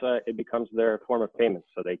well as it becomes their form of payment,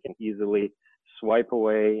 so they can easily swipe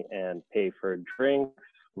away and pay for drinks,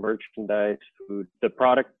 merchandise, food. The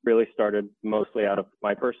product really started mostly out of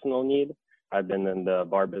my personal need. I've been in the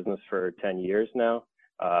bar business for 10 years now,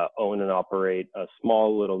 own and operate a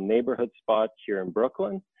small little neighborhood spot here in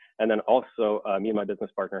Brooklyn. And then also, me and my business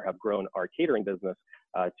partner have grown our catering business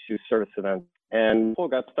to service events. And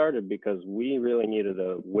Billfold got started because we really needed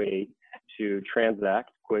a way to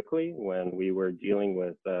transact quickly when we were dealing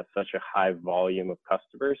with such a high volume of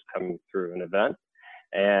customers coming through an event.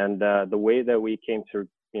 And the way that we came to,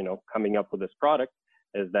 coming up with this product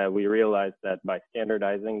is that we realized that by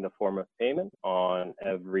standardizing the form of payment on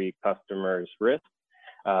every customer's wrist,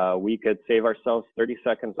 we could save ourselves 30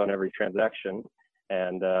 seconds on every transaction,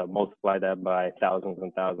 and multiply that by thousands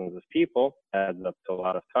and thousands of people adds up to a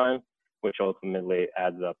lot of time, which ultimately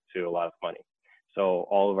adds up to a lot of money. So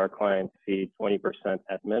all of our clients see 20%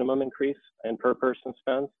 at minimum increase in per person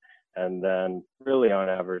spends. And then really on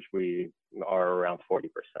average, we are around 40%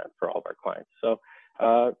 for all of our clients. So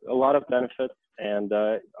a lot of benefits, and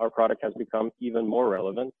our product has become even more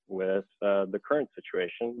relevant with the current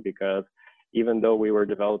situation, because even though we were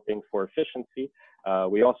developing for efficiency,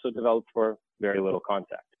 we also developed for very little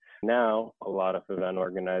contact. Now, a lot of event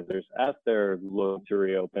organizers, as they're looking to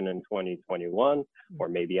reopen in 2021 or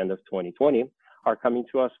maybe end of 2020, are coming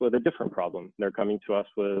to us with a different problem. They're coming to us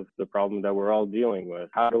with the problem that we're all dealing with.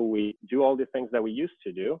 How do we do all the things that we used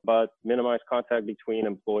to do, but minimize contact between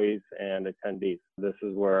employees and attendees? This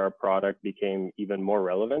is where our product became even more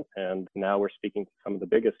relevant. And now we're speaking to some of the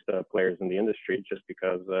biggest players in the industry, just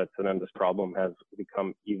because to them this problem has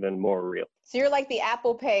become even more real. So you're like the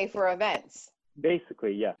Apple Pay for events.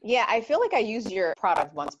 Basically, yeah. Yeah, I feel like I used your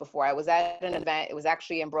product once before. I was at an event. It was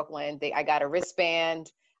actually in Brooklyn. I got a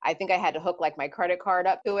wristband. I think I had to hook like my credit card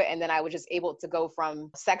up to it. And then I was just able to go from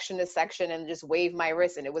section to section and just wave my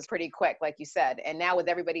wrist. And it was pretty quick, like you said. And now with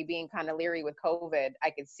everybody being kind of leery with COVID, I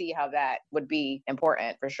could see how that would be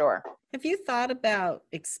important for sure. Have you thought about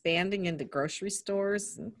expanding into grocery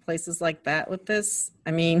stores and places like that with this?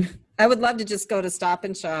 I mean, I would love to just go to Stop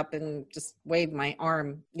and Shop and just wave my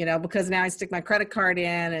arm, because now I stick my credit card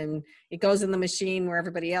in and it goes in the machine where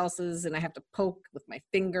everybody else is, and I have to poke with my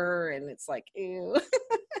finger, and it's like, ew.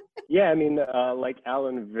 Yeah, I mean, like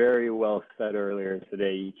Alan very well said earlier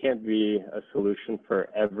today, you can't be a solution for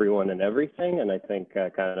everyone and everything. And I think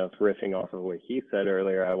kind of riffing off of what he said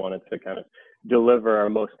earlier, I wanted to kind of deliver our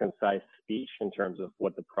most concise speech in terms of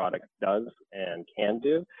what the product does and can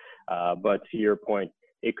do. But to your point,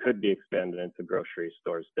 it could be expanded into grocery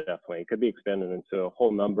stores, definitely. It could be expanded into a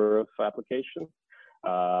whole number of applications.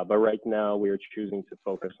 But right now, we are choosing to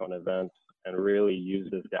focus on events and really use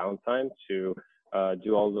this downtime to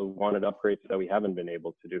do all the wanted upgrades that we haven't been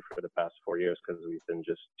able to do for the past 4 years because we've been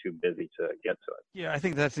just too busy to get to it. Yeah, I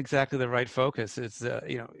think that's exactly the right focus. It's,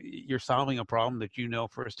 you're solving a problem that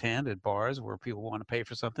firsthand at bars where people want to pay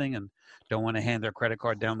for something and don't want to hand their credit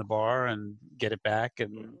card down the bar and get it back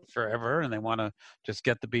and forever. And they want to just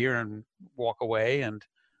get the beer and walk away. And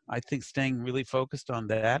I think staying really focused on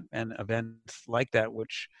that and events like that,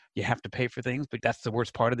 which you have to pay for things, but that's the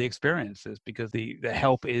worst part of the experience, is because the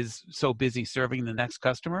help is so busy serving the next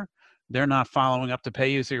customer they're not following up to pay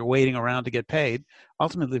you, so you're waiting around to get paid.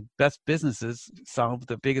 Ultimately, the best businesses solve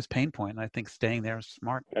the biggest pain point, and I think staying there is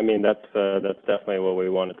smart. I mean, that's definitely what we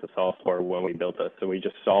wanted to solve for when we built it. So we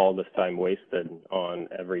just saw all this time wasted on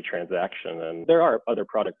every transaction, and there are other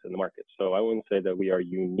products in the market. So I wouldn't say that we are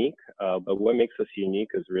unique, but what makes us unique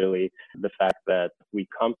is really the fact that we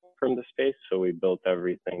come from the space. So we built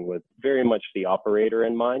everything with very much the operator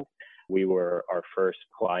in mind. We were our first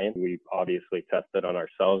client. We obviously tested on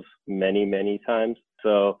ourselves many, many times.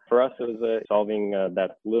 So for us, it was solving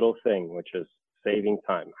that little thing, which is saving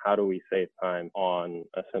time. How do we save time on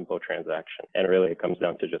a simple transaction? And really, it comes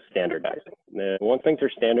down to just standardizing. Once things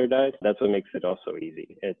are standardized, that's what makes it also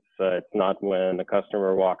easy. It's not when a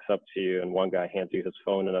customer walks up to you and one guy hands you his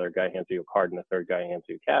phone, another guy hands you a card, and the third guy hands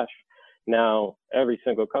you cash. Now, every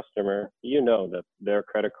single customer, you know that their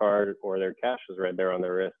credit card or their cash is right there on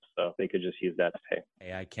their wrist, so they could just use that to pay.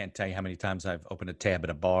 Hey, I can't tell you how many times I've opened a tab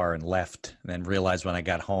at a bar and left, and then realized when I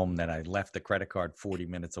got home that I left the credit card 40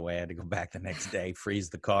 minutes away. I had to go back the next day,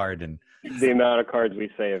 freeze the card. And the amount of cards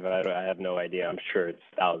we save, I have no idea. I'm sure it's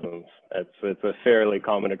thousands. It's a fairly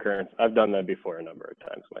common occurrence. I've done that before a number of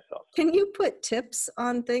times myself. Can you put tips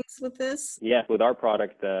on things with this? Yeah, with our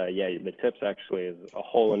product, the tips actually is a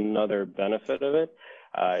whole another benefit of it.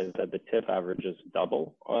 Is that the tip averages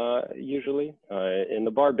double usually. In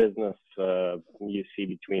the bar business, you see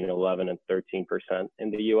between 11 and 13%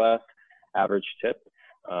 in the U.S. average tip.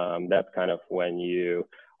 That's kind of when you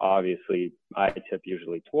obviously, I tip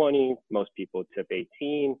usually 20, most people tip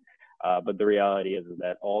 18. But the reality is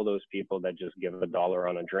that all those people that just give $1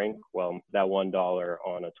 on a drink, well, that $1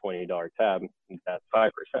 on a $20 tab, that's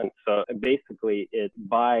 5%. So basically,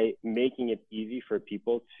 by making it easy for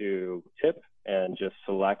people to tip and just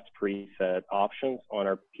select preset options on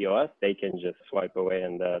our POS, they can just swipe away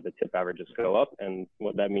and the tip averages go up. And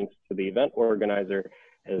what that means to the event organizer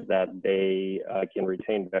is that they can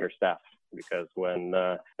retain better staff, because when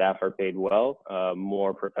staff are paid well,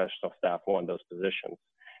 more professional staff want those positions.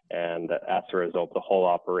 And as a result, the whole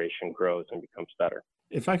operation grows and becomes better.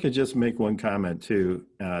 If I could just make one comment too,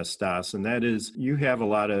 Stas, and that is you have a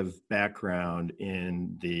lot of background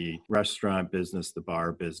in the restaurant business, the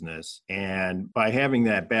bar business. And by having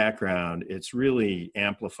that background, it's really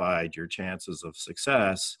amplified your chances of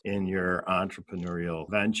success in your entrepreneurial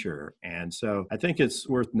venture. And so I think it's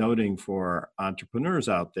worth noting for entrepreneurs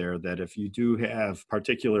out there that if you do have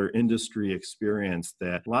particular industry experience,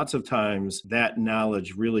 that lots of times that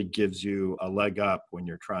knowledge really gives you a leg up when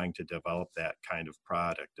you're trying to develop that kind of product.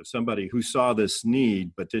 If somebody who saw this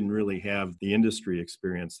need but didn't really have the industry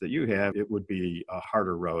experience that you have, it would be a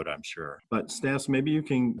harder road, I'm sure. But Stas, maybe you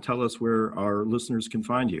can tell us where our listeners can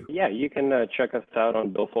find you. Yeah, you can check us out on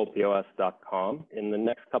billfolpos.com. In the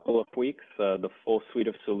next couple of weeks, the full suite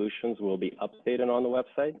of solutions will be updated on the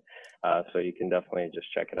website. So you can definitely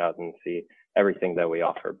just check it out and see everything that we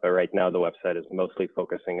offer. But right now, the website is mostly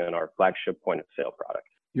focusing on our flagship point of sale product.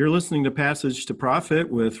 You're listening to Passage to Profit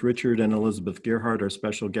with Richard and Elizabeth Gearhart. Our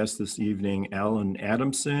special guests this evening, Alan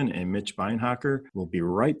Adamson and Mitch Beinhocker. We'll be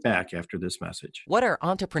right back after this message. What are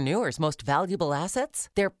entrepreneurs' most valuable assets?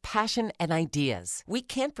 Their passion and ideas. We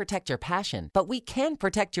can't protect your passion, but we can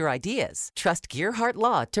protect your ideas. Trust Gearhart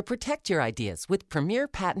Law to protect your ideas with premier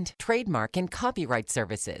patent, trademark, and copyright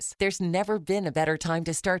services. There's never been a better time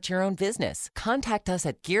to start your own business. Contact us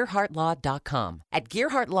at GearhartLaw.com. At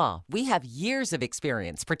Gearhart Law, we have years of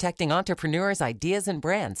experience protecting entrepreneurs' ideas and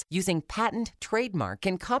brands using patent, trademark,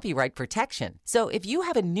 and copyright protection. So if you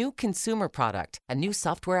have a new consumer product, a new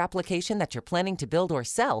software application that you're planning to build or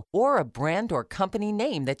sell, or a brand or company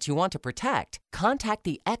name that you want to protect, contact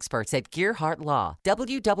the experts at Gearhart Law.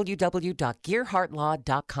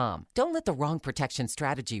 www.gearhartlaw.com. Don't let the wrong protection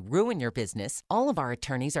strategy ruin your business. All of our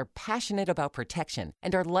attorneys are passionate about protection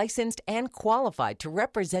and are licensed and qualified to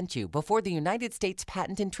represent you before the United States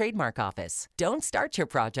Patent and Trademark Office. Don't start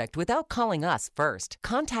your project without calling us first.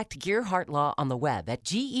 Contact Gearhart Law on the web at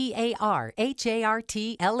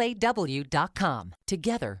GearhartLaw.com.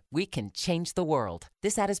 Together, we can change the world.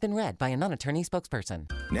 This ad has been read by a non-attorney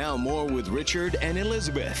spokesperson. Now more with Richard and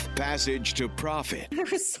Elizabeth. Passage to Profit. There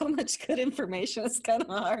was so much good information. It's kind of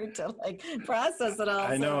hard to process it all.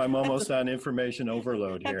 I know, I'm almost on information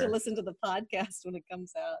overload I have here. to listen to the podcast when it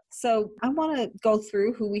comes out. So I want to go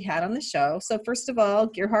through who we had on the show. So first of all,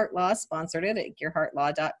 Gearhart Law sponsored it at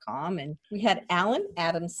GearhartLaw.com. And we had Alan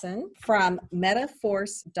Adamson from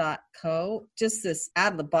Metaforce.co. Just this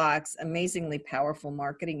out of the box, amazingly powerful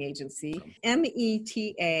marketing agency.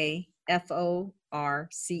 METAFORCE.co.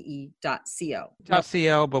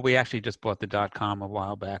 .co, but we actually just bought the .com a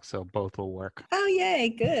while back, so both will work. Oh, yay,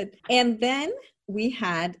 good. And then we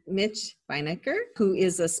had Mitch Beinecker, who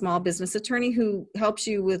is a small business attorney who helps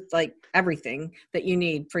you with like everything that you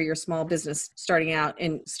need for your small business starting out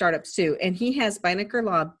and startups too. And he has Beinecker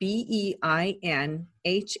Law,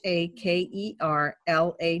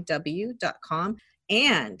 BEINHAKERLAW.com.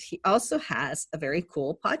 And he also has a very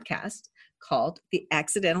cool podcast called The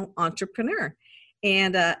Accidental Entrepreneur.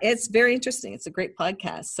 And it's very interesting. It's a great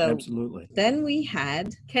podcast. So absolutely. Then we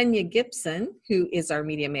had Kenya Gibson, who is our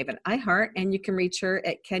media maven at iHeart, and you can reach her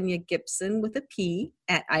at Kenya Gibson with a P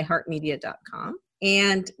at iHeartMedia.com.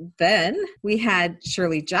 And then we had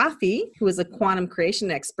Shirley Jaffe, who is a quantum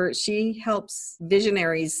creation expert. She helps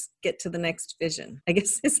visionaries get to the next vision. I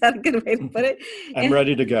guess, is that a good way to put it? I'm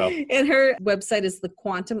ready to go. And her website is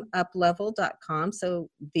thequantumuplevel.com. So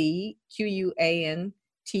the QUANTUM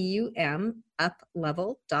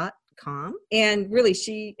uplevel.com. And really,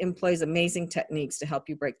 she employs amazing techniques to help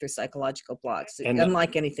you break through psychological blocks,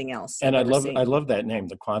 unlike anything else. And I love that name,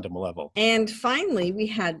 The Quantum Level. And finally, we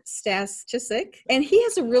had Stas Chisik, and he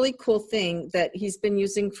has a really cool thing that he's been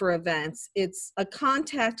using for events. It's a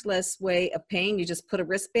contactless way of paying. You just put a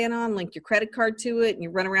wristband on, link your credit card to it, and you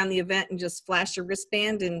run around the event and just flash your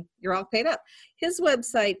wristband and you're all paid up. His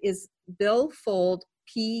website is Billfold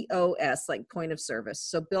POS, like point of service.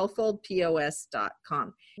 So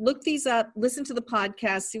billfoldpos.com. Look these up, listen to the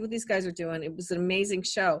podcast, see what these guys are doing. It was an amazing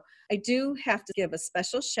show. I do have to give a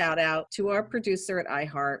special shout out to our producer at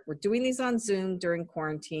iHeart. We're doing these on Zoom during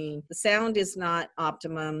quarantine. The sound is not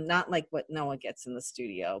optimum, not like what Noah gets in the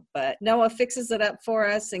studio, but Noah fixes it up for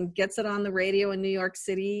us and gets it on the radio in New York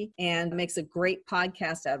City and makes a great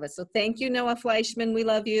podcast out of it. So thank you, Noah Fleischman. We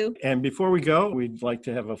love you. And before we go, we'd like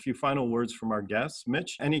to have a few final words from our guests.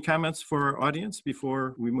 Mitch, any comments for our audience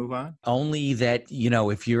before we move on? Only that,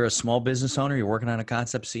 if you're a small business owner, you're working on a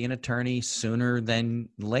concept, see an attorney sooner than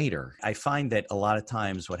later. I find that a lot of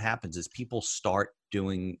times what happens is people start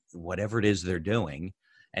doing whatever it is they're doing,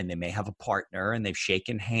 and they may have a partner and they've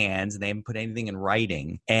shaken hands and they haven't put anything in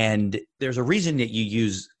writing. And there's a reason that you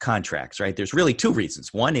use contracts, right? There's really two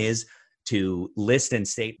reasons. One is to list and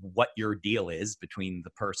state what your deal is between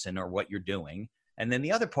the person or what you're doing. And then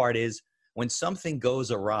the other part is when something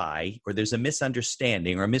goes awry or there's a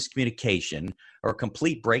misunderstanding or a miscommunication or a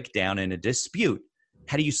complete breakdown in a dispute,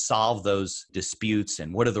 how do you solve those disputes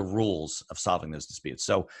and what are the rules of solving those disputes?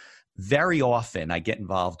 So very often I get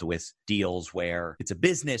involved with deals where it's a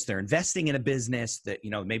business, they're investing in a business that,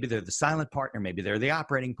 maybe they're the silent partner, maybe they're the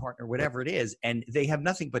operating partner, whatever it is. And they have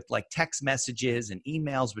nothing but like text messages and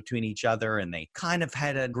emails between each other. And they kind of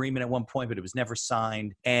had an agreement at one point, but it was never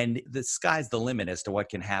signed. And the sky's the limit as to what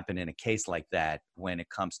can happen in a case like that when it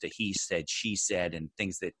comes to he said, she said, and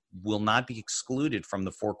things that will not be excluded from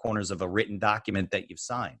the four corners of a written document that you've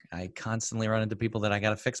signed. I constantly run into people that I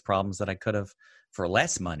got to fix problems that I could have, for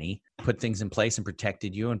less money, put things in place and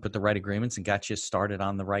protected you and put the right agreements and got you started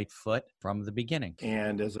on the right foot from the beginning.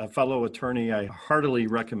 And as a fellow attorney, I heartily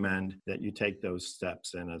recommend that you take those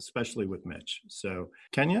steps, and especially with Mitch. So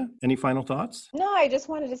Kenya, any final thoughts? No, I just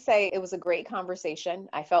wanted to say it was a great conversation.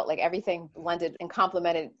 I felt like everything blended and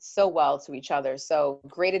complemented so well to each other. So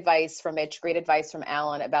great advice from Mitch, great advice from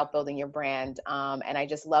Alan about building your brand. And I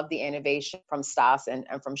just love the innovation from Stas and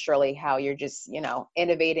from Shirley, how you're just,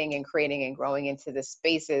 innovating and creating and growing into the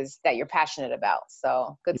spaces that you're passionate about.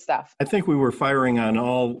 So good stuff. I think we were firing on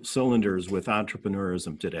all cylinders with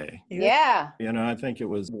entrepreneurism today. Yeah. I think it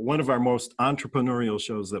was one of our most entrepreneurial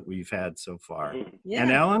shows that we've had so far. Yeah.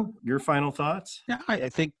 And Alan, your final thoughts? Yeah, I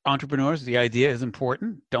think entrepreneurs, the idea is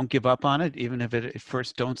important. Don't give up on it, even if it at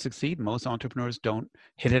first don't succeed. Most entrepreneurs don't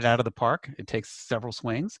hit it out of the park. It takes several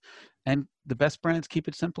swings. And the best brands keep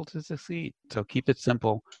it simple to succeed. So keep it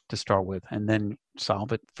simple to start with and then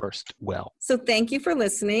solve it first well. So thank you for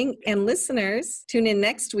listening. And listeners, tune in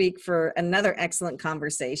next week for another excellent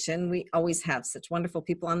conversation. We always have such wonderful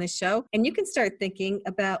people on this show. And you can start thinking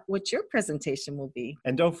about what your presentation will be.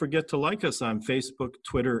 And don't forget to like us on Facebook,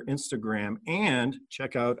 Twitter, Instagram, and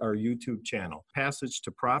check out our YouTube channel, Passage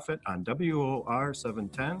to Profit on WOR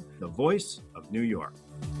 710, the voice of New York.